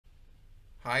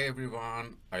Hi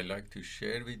everyone, I'd like to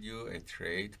share with you a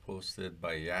trade posted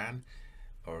by Jan,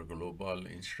 our global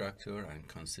instructor and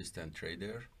consistent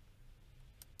trader.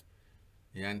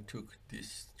 Jan took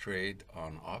this trade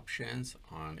on options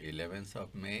on 11th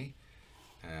of May.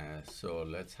 So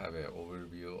let's have an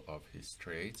overview of his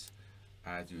trades.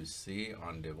 As you see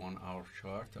on the 1 hour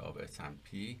chart of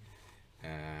S&P,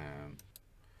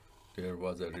 there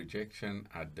was a rejection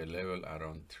at the level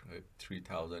around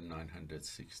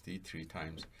 3,960 two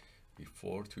times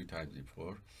before,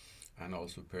 and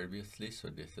also previously. So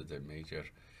this is a major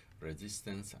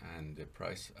resistance, and the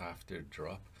price after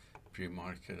drop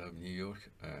pre-market of New York,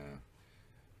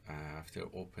 after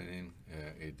opening,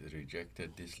 it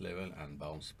rejected this level and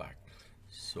bounced back.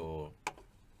 So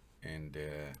in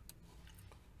the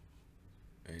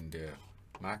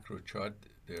macro chart,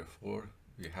 therefore,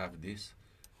 we have this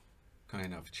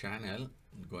kind of channel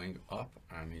going up,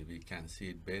 and we can see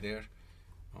it better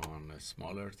on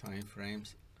smaller time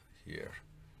frames here.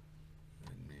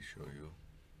 Let me show you.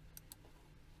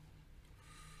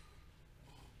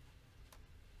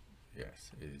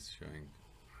 Yes, it is showing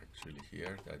actually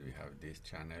here that we have this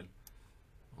channel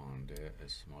on the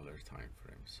smaller time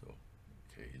frame. So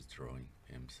okay, he's drawing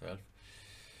himself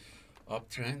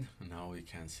uptrend. Now we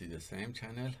can see the same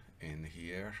channel in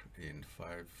here in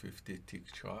 550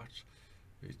 tick charts,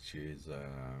 which is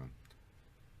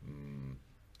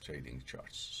trading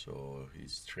charts. So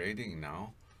he's trading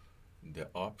now the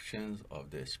options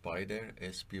of the Spider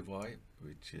SPY,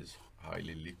 which is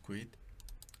highly liquid,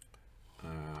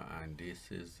 and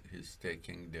this is he's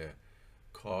taking the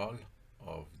call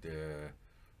of the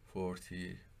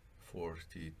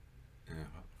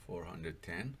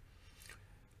 410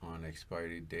 on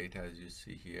expiry date, as you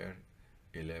see here,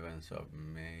 11th of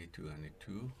May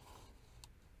 2022.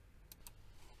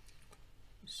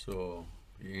 So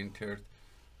we entered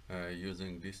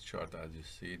using this chart. As you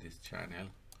see, this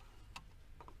channel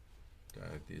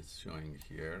that is showing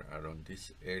here around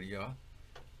this area,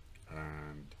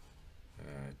 and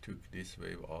took this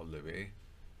wave all the way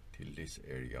till this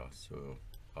area, so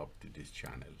up to this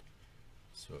channel.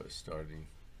 So starting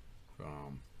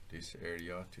from this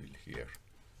area till here,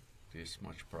 this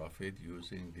much profit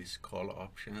using this call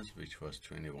options, which was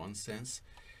 21 cents.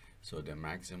 So the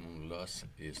maximum loss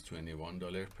is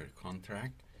 $21 per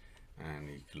contract, and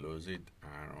he closed it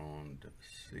around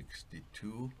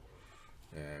 62,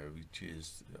 which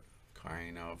is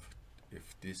kind of,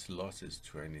 if this loss is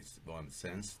 21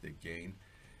 cents, the gain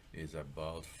is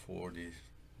about 40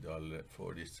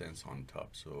 cents on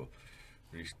top. So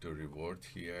risk to reward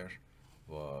here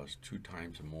was 2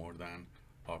 times more than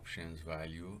options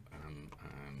value and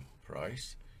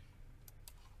price.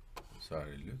 So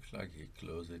it looks like he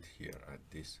closed it here at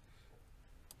this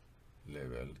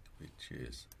level, which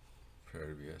is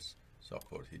previous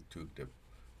support. He took the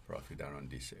profit around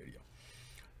this area.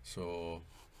 So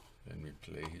let me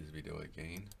play his video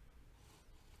again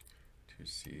to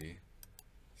see.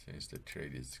 Since the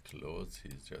trade is closed,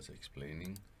 he's just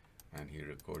explaining, and he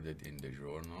recorded in the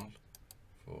journal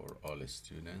for all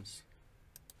students.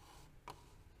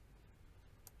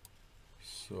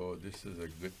 So this is a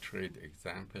good trade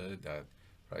example that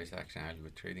price action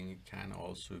algo trading can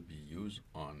also be used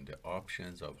on the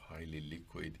options of highly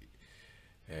liquid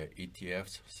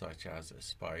ETFs such as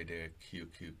Spider,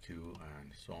 QQQ,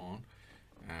 and so on,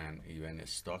 and even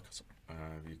stocks.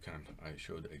 I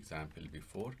showed the example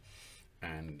before,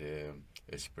 and the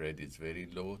spread is very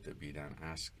low. The bid and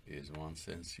ask is 1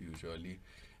 cent usually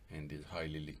in these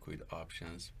highly liquid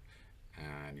options,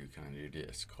 and you can really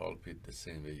scalp it the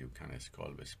same way you can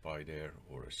scalp a Spider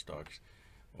or a stocks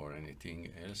or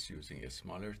anything else using a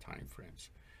smaller time frames.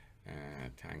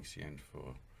 Thanks Jan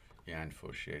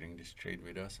for sharing this trade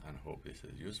with us, and hope this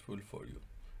is useful for you.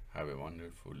 Have a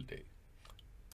wonderful day.